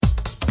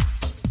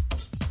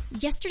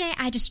Yesterday,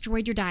 I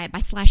destroyed your diet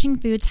by slashing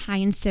foods high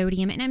in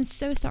sodium, and I'm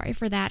so sorry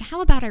for that. How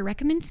about I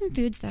recommend some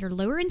foods that are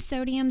lower in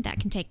sodium that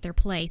can take their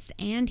place?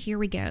 And here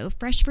we go.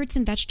 Fresh fruits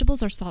and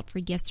vegetables are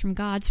salt-free gifts from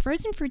God.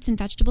 Frozen fruits and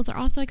vegetables are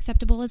also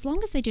acceptable as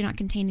long as they do not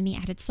contain any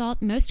added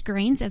salt. Most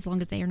grains, as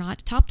long as they are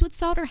not topped with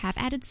salt or have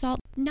added salt.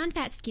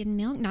 Non-fat skim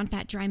milk,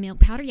 non-fat dry milk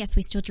powder, yes,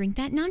 we still drink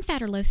that.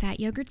 Non-fat or low-fat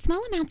yogurt,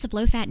 small amounts of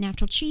low-fat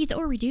natural cheese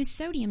or reduced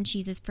sodium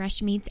cheeses,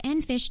 fresh meats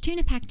and fish,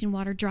 tuna packed in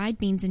water, dried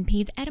beans and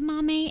peas,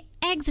 edamame,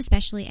 eggs,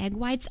 especially egg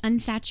whites,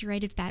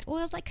 unsaturated fat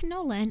oils like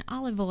canola and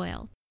olive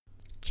oil.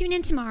 Tune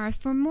in tomorrow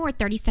for more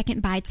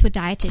 30-second bites with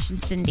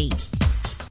dietitian Cindy.